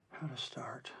How to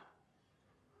start?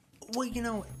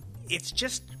 Well, it's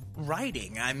just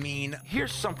writing. I mean...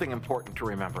 Here's something important to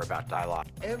remember about dialogue.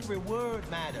 Every word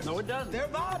matters. No, it doesn't. They're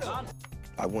vital.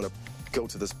 I want to go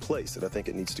to this place that I think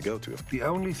it needs to go to. The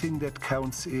only thing that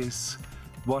counts is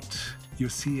what you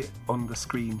see on the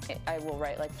screen. I will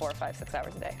write like 4 or 5, 6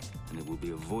 hours a day. And it will be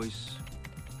a voice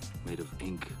made of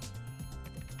ink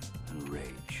and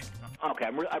rage. Okay,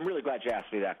 I'm really glad you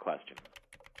asked me that question.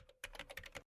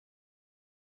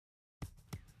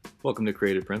 Welcome to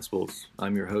Creative Principles.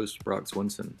 I'm your host, Brock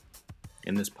Swinson.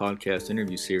 In this podcast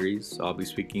interview series, I'll be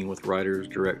speaking with writers,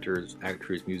 directors,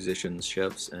 actors, musicians,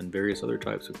 chefs, and various other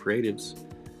types of creatives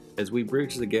as we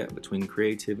bridge the gap between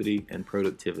creativity and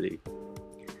productivity.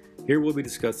 Here we'll be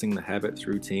discussing the habits,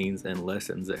 routines, and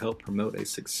lessons that help promote a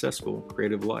successful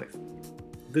creative life.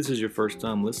 If this is your first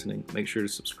time listening, make sure to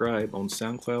subscribe on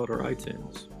SoundCloud or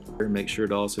iTunes. Make sure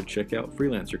to also check out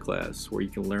Freelancer Class, where you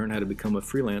can learn how to become a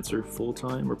freelancer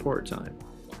full-time or part-time.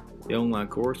 The online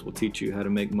course will teach you how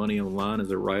to make money online as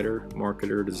a writer,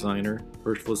 marketer, designer,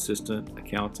 virtual assistant,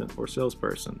 accountant, or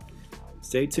salesperson.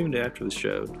 Stay tuned after the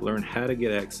show to learn how to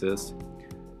get access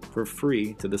for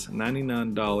free to this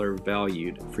 $99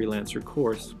 valued freelancer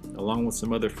course, along with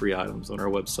some other free items on our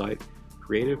website,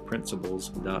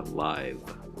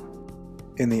 creativeprinciples.live.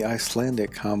 In the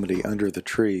Icelandic comedy Under the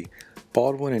Tree,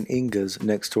 Baldwin and Inga's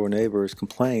next-door neighbors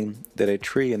complain that a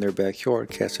tree in their backyard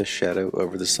casts a shadow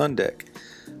over the sun deck.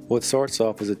 What starts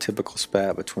off as a typical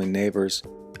spat between neighbors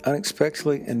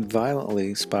unexpectedly and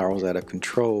violently spirals out of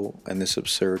control in this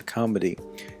absurd comedy.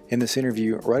 In this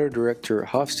interview, writer-director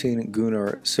Hafstein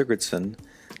Gunnar Sigurdsson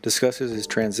discusses his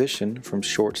transition from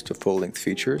shorts to full-length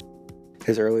features,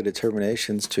 his early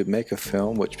determinations to make a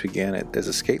film which began as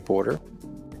a skateboarder,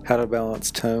 how to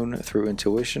balance tone through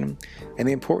intuition, and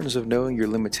the importance of knowing your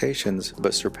limitations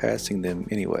but surpassing them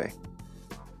anyway.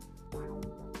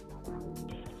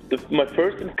 My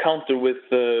first encounter with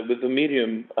the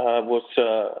medium was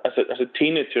as a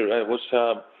teenager. I was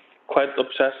quite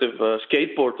obsessive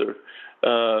skateboarder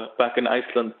back in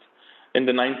Iceland in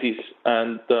the 90s,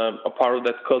 and a part of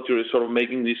that culture is sort of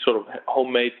making these sort of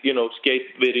homemade,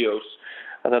 skate videos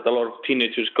that a lot of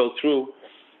teenagers go through,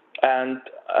 and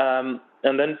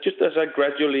then just as I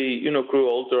gradually, grew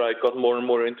older, I got more and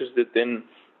more interested in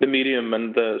the medium,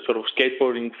 and the sort of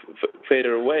skateboarding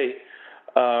faded away.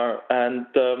 And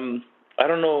I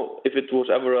don't know if it was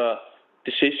ever a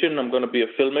decision I'm going to be a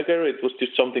filmmaker. It was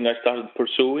just something I started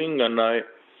pursuing, and I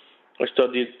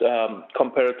studied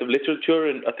comparative literature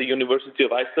at the University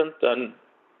of Iceland,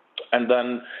 and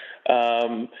then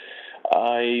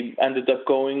I ended up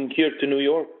going here to New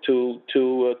York to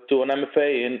an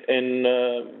MFA in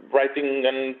writing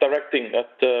and directing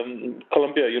at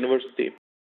Columbia University.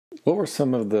 What were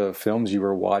some of the films you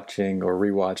were watching or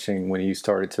rewatching when you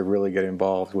started to really get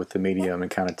involved with the medium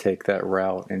and kind of take that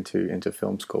route into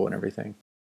film school and everything?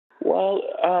 Well,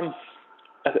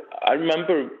 I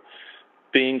remember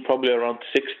being probably around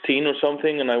 16 or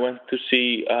something, and I went to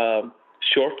see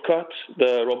Shortcuts,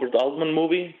 the Robert Altman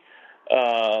movie.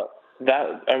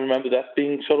 That I remember that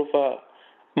being sort of a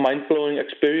mind-blowing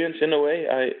experience in a way.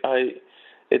 I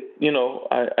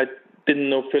didn't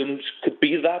know films could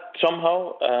be that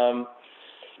somehow.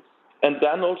 And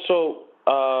then also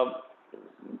a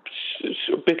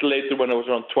bit later, when I was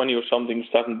around 20 or something,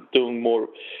 started doing more,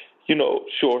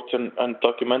 shorts and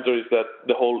documentaries. That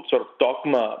the whole sort of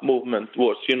dogma movement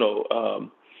was,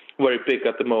 very big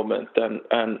at the moment,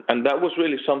 and that was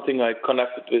really something I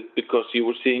connected with, because you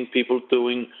were seeing people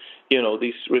doing,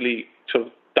 these really sort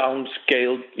of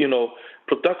downscaled,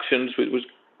 productions, which was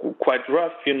quite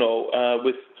rough,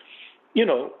 with,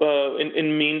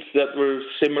 in means that were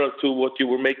similar to what you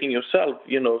were making yourself,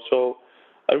 So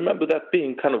I remember that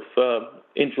being kind of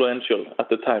influential at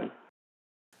the time.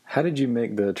 How did you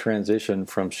make the transition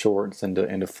from shorts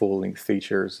into full-length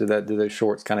features? Did those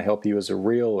shorts kind of help you as a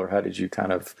reel, or how did you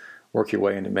kind of work your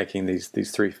way into making these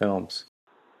 3 films?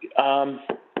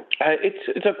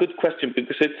 It's a good question,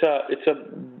 because it's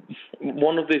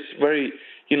one of these very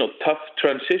tough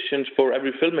transitions for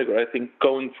every filmmaker. I think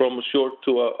going from a short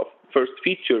to a first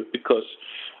feature, because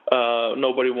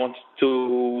nobody wants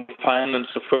to finance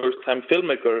a first-time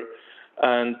filmmaker.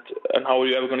 And how are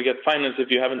you ever going to get finance if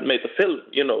you haven't made a film?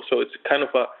 So it's kind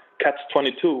of a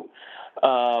catch-22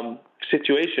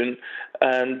 situation.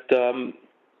 And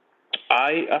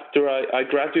after I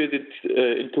graduated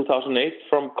in 2008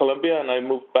 from Columbia, and I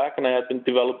moved back, and I had been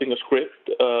developing a script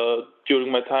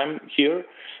during my time here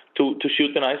to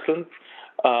shoot in Iceland.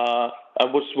 I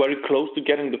was very close to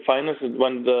getting the finance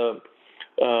when the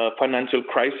financial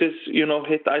crisis,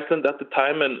 hit Iceland at the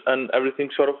time, and everything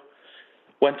sort of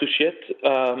went to shit.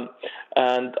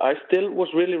 And I still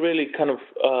was really, really kind of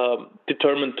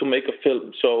determined to make a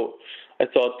film. So I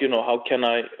thought, how can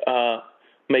I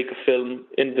make a film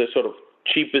in the sort of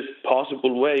cheapest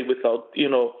possible way without,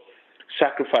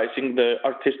 sacrificing the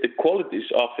artistic qualities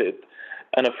of it.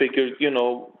 And I figured,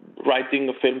 writing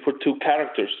a film for two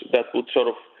characters that would sort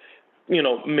of,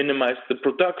 minimize the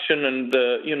production and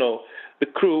the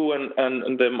crew and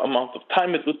the amount of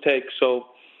time it would take. So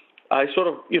I sort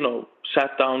of,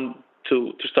 sat down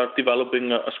to start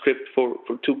developing a script for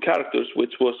two characters,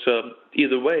 which was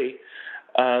Either Way.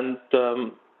 And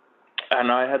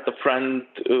I had a friend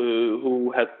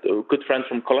who had a good friend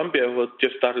from Colombia who had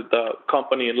just started a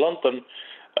company in London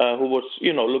who was,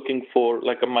 looking for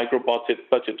like a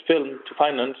micro-budget film to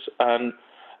finance. And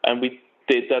we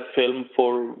did that film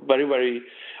for very, very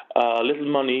little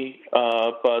money,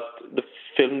 but the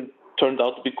film turned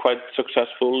out to be quite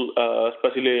successful,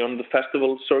 especially on the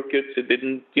festival circuits. It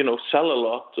didn't, sell a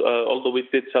lot, although we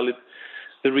did sell it,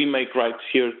 the remake rights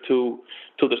here to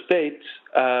the States,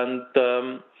 and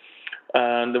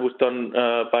it was done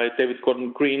by David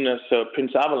Gordon Green as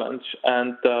Prince Avalanche,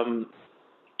 and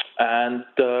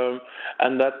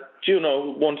that,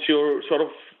 once you're sort of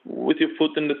with your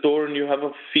foot in the door and you have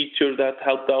a feature that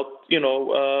helped out,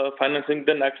 financing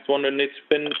the next one, and it's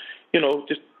been,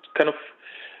 just kind of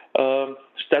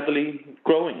steadily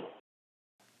growing.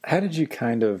 How did you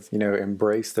kind of,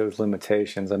 embrace those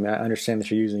limitations? I mean, I understand that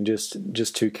you're using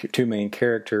just two main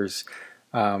characters.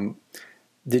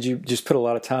 Did you just put a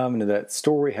lot of time into that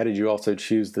story? How did you also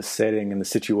choose the setting and the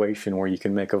situation where you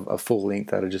can make a full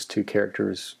length out of just two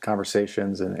characters'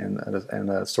 conversations and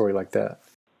a story like that?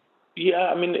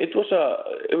 Yeah, I mean, it was a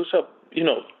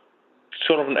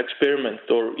sort of an experiment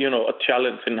or a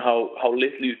challenge in how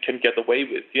little you can get away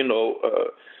with,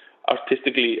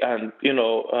 artistically and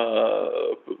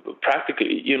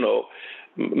practically,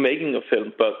 making a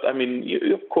film. But I mean,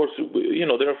 of course,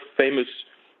 there are famous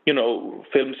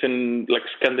films in like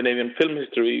Scandinavian film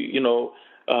history,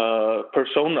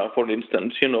 Persona, for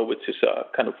instance, which is a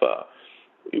kind of a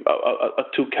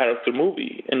two-character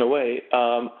movie in a way.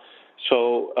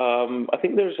 So I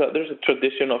think there's a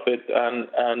tradition of it,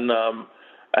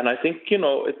 and I think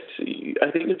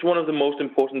it's one of the most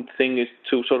important things is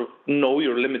to sort of know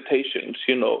your limitations.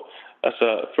 As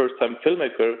a first-time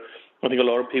filmmaker, I think a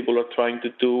lot of people are trying to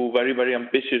do very, very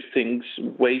ambitious things,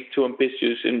 way too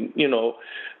ambitious, and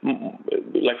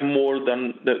like more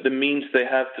than the means they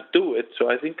have to do it. So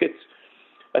I think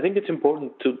it's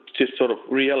important to just sort of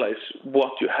realize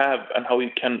what you have and how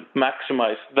you can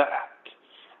maximize that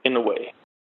in a way.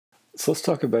 So let's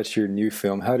talk about your new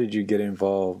film. How did you get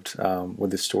involved with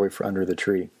the story for Under the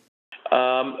Tree?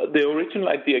 The original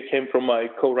idea came from my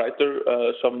co-writer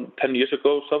some 10 years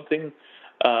ago, something.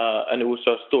 And it was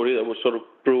a story that was sort of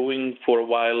brewing for a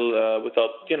while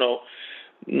without,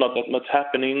 not that much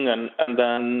happening. And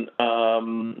then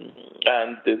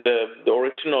the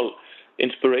original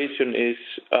inspiration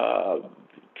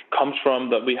comes from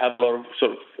that we have a lot of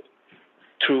sort of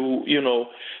true,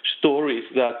 stories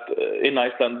that in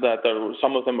Iceland that are,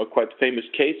 some of them are quite famous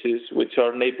cases, which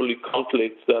are neighborly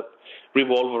conflicts that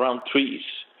revolve around trees.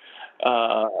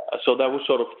 So that was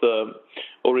sort of the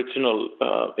original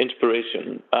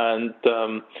inspiration, and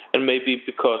maybe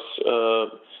because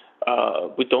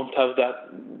we don't have that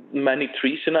many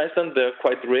trees in Iceland, they're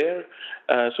quite rare.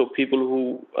 So people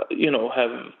who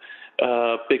have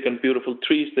big and beautiful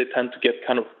trees, they tend to get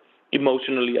kind of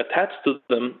emotionally attached to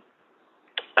them,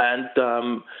 and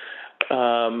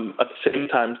at the same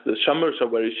time, the summers are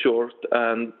very short,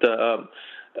 and the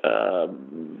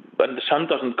sun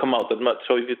doesn't come out that much.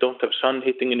 So if you don't have sun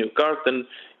hitting in your garden,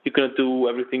 you're going to do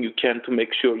everything you can to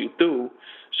make sure you do.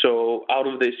 So out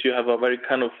of this, you have a very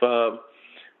kind of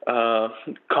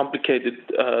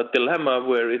complicated dilemma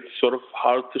where it's sort of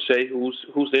hard to say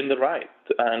who's in the right,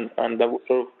 and that was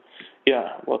sort of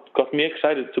what got me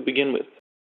excited to begin with.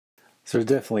 So there's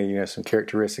definitely some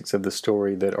characteristics of the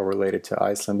story that are related to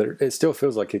Iceland, but it still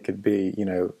feels like it could be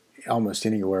almost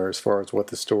anywhere as far as what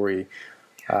the story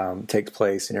takes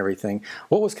place and everything.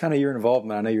 What was kind of your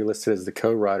involvement? I know you're listed as the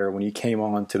co-writer. When you came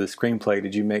on to the screenplay,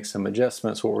 did you make some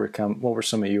adjustments? What were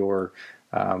some of your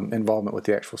involvement with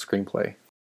the actual screenplay?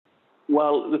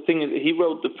 Well, the thing is, he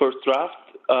wrote the first draft,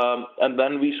 and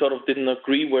then we sort of didn't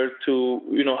agree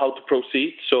how to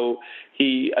proceed. So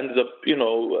he ended up,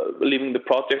 leaving the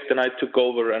project, and I took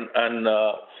over and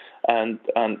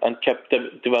kept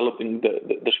developing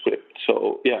the script.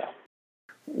 So yeah.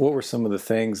 What were some of the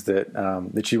things that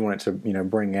you wanted to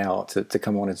bring out to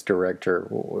come on as director?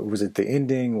 Was it the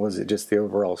ending? Was it just the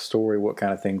overall story? What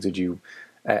kind of things did you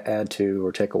add to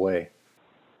or take away?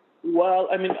 Well,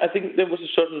 I mean, I think there was a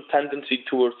certain tendency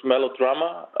towards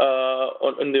melodrama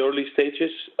in the early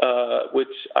stages, which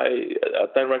a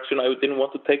direction I didn't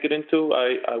want to take it into.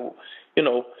 I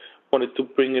wanted to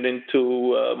bring it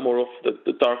into more of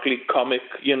the darkly comic,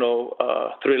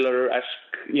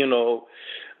 thriller-esque,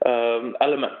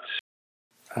 elements.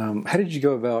 How did you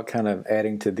go about kind of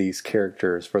adding to these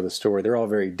characters for the story? They're all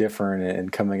very different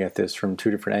and coming at this from two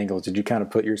different angles. Did you kind of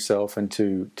put yourself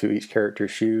into each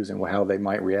character's shoes and how they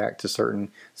might react to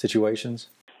certain situations?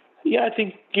 Yeah, I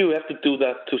think you have to do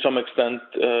that to some extent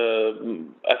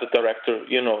as a director,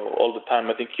 all the time.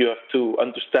 I think you have to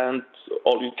understand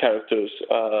all your characters,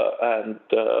 and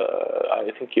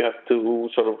I think you have to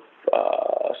sort of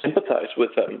sympathize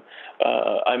with them.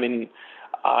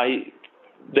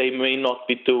 They may not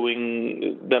be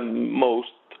doing the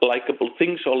most likable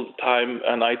things all the time,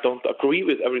 and I don't agree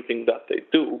with everything that they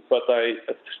do, but I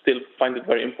still find it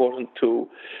very important to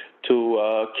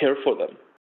care for them.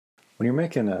 When you're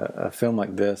making a film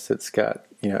like this, it's got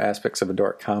aspects of a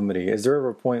dark comedy. Is there ever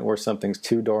a point where something's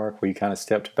too dark, where you kind of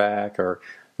stepped back, or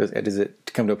does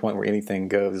it come to a point where anything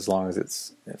goes as long as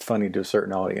it's funny to a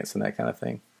certain audience and that kind of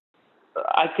thing?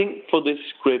 I think for this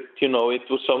script, it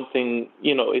was something,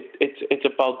 it's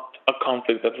about a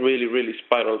conflict that really, really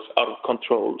spirals out of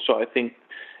control. So I think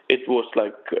it was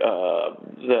like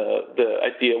the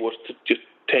idea was to just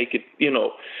take it,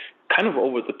 kind of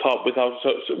over the top without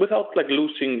like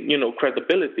losing,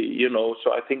 credibility,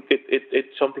 So I think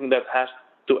it's something that has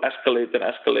to escalate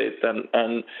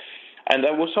and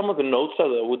that was some of the notes that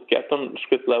I would get on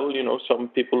script level. Some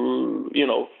people,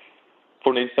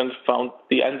 for instance, found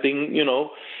the ending, a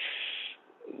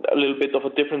little bit of a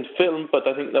different film, but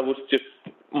I think that was just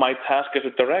my task as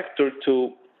a director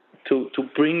to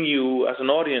bring you as an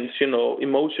audience,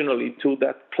 emotionally to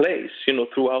that place,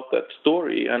 throughout that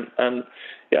story. And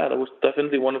yeah, that was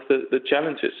definitely one of the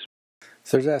challenges.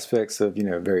 So there's aspects of,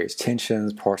 various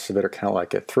tensions, parts of it are kind of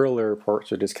like a thriller,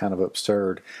 parts are just kind of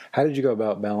absurd. How did you go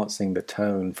about balancing the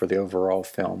tone for the overall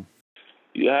film?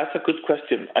 Yeah, that's a good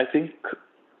question. I think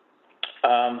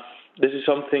this is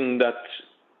something that's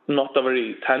not a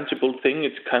very tangible thing.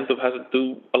 It kind of has to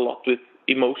do a lot with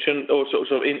emotion, or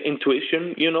so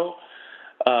intuition,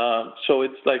 So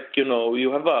it's like,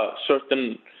 you have a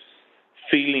certain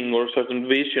feeling or a certain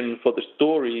vision for the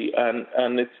story,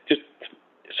 and it's just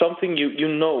something you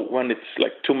know when it's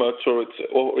like too much, or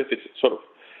if it's sort of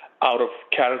out of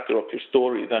character of your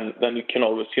story, then you can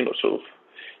always, sort of,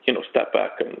 step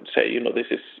back and say,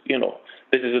 this is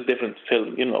a different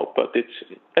film, but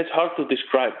it's hard to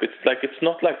describe. It's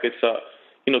not like it's a,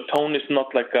 tone is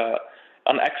not like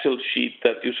an Excel sheet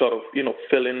that you sort of,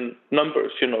 fill in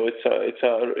numbers,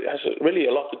 it has really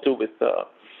a lot to do with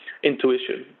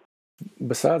intuition.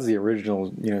 Besides the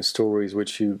original, stories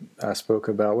which you spoke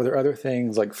about, were there other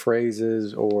things like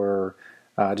phrases or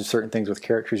just certain things with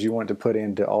characters you wanted to put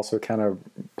in to also kind of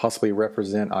possibly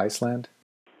represent Iceland?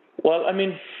 Well, I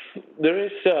mean, there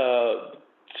is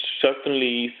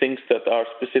certainly things that are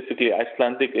specifically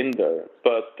Icelandic in there,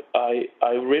 but I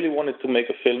really wanted to make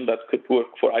a film that could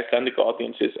work for Icelandic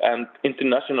audiences and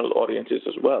international audiences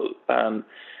as well. And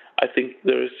I think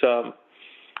there is a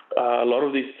lot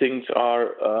of these things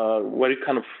are very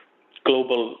kind of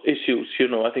global issues.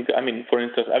 I mean, for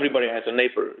instance, everybody has a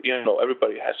neighbor.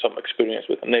 Everybody has some experience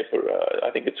with a neighbor.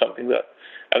 I think it's something that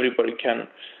everybody can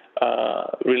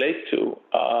relate to.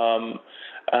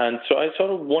 And so I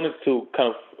sort of wanted to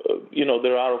kind of,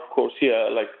 there are, of course,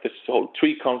 like this whole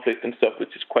tree conflict and stuff,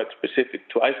 which is quite specific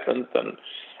to Iceland, and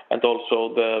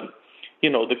also the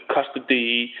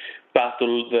custody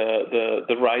battle,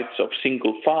 the rights of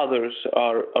single fathers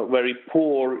are very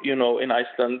poor, in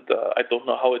Iceland. I don't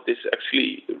know how it is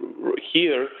actually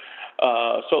here.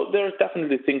 So there are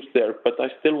definitely things there, but I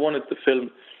still wanted the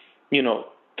film,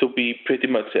 to be pretty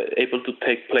much able to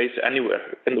take place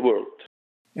anywhere in the world.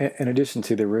 In addition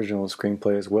to the original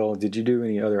screenplay as well, did you do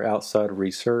any other outside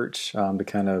research to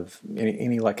kind of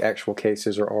any like actual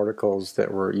cases or articles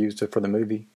that were used for the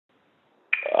movie?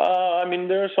 I mean,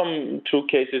 there are some true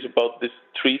cases about these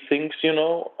three things,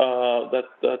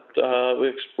 that we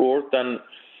explored, and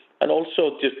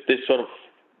also just this sort of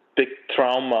big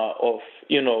trauma of,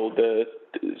 the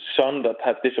son that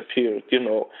had disappeared.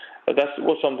 That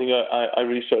was something I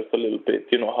researched a little bit.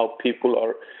 How people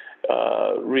are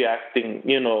reacting.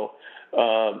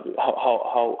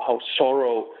 How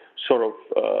sorrow sort of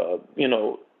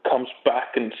comes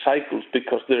back in cycles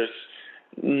because there's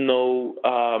no.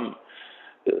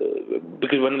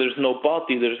 Because when there's no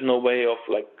body, there's no way of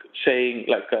like saying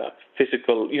like a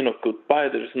physical, goodbye.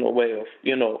 There's no way of,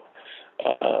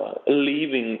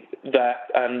 leaving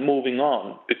that and moving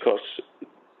on because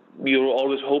you're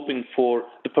always hoping for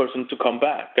the person to come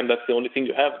back, and that's the only thing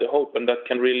you have, the hope, and that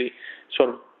can really sort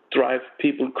of drive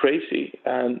people crazy.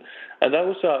 And that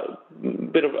was I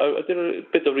did a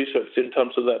bit of research in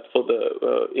terms of that for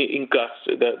in Gus,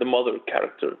 the mother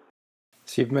character.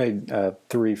 So you've made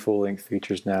 3 full-length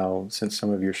features now since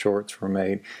some of your shorts were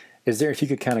made. Is there, if you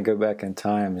could kind of go back in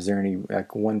time, is there any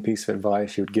one piece of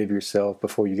advice you would give yourself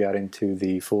before you got into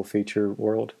the full feature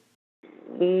world?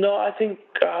 No, I think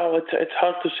it's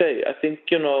hard to say. I think,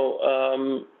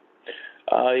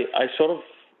 I sort of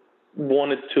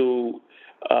wanted to,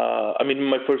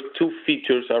 my first 2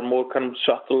 features are more kind of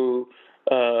subtle,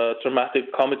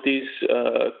 dramatic comedies,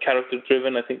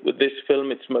 character-driven. I think with this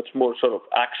film, it's much more sort of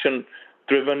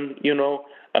action-driven,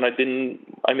 and I didn't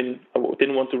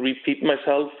want to repeat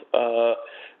myself,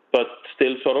 but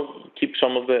still sort of keep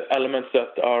some of the elements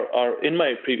that are in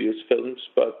my previous films.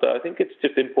 But I think it's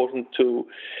just important to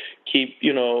keep,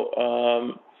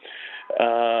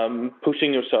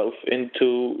 pushing yourself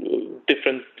into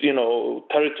different,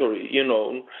 territory,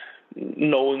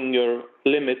 knowing your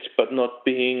limits, but not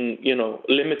being,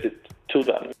 limited to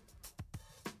them.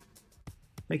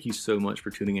 Thank you so much for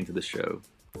tuning into the show.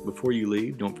 Before you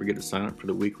leave, don't forget to sign up for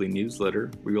the weekly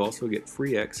newsletter, where you also get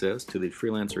free access to the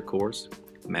freelancer course,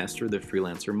 Master the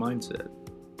Freelancer Mindset.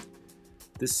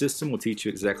 This system will teach you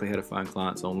exactly how to find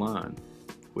clients online,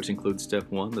 which includes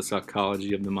Step 1, the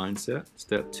psychology of the mindset,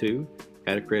 Step 2,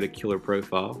 how to create a killer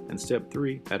profile, and Step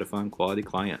 3, how to find quality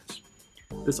clients.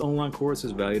 This online course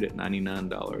is valued at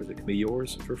 $99. It can be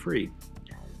yours for free.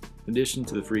 In addition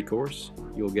to the free course,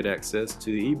 you'll get access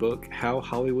to the ebook, How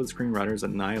Hollywood Screenwriters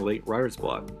Annihilate Writer's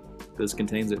Block. This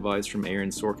contains advice from Aaron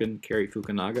Sorkin, Cary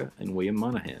Fukunaga, and William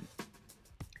Monahan.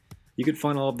 You can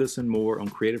find all of this and more on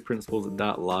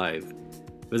creativeprinciples.live.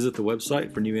 Visit the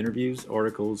website for new interviews,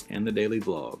 articles, and the daily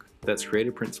blog. That's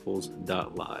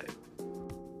creativeprinciples.live.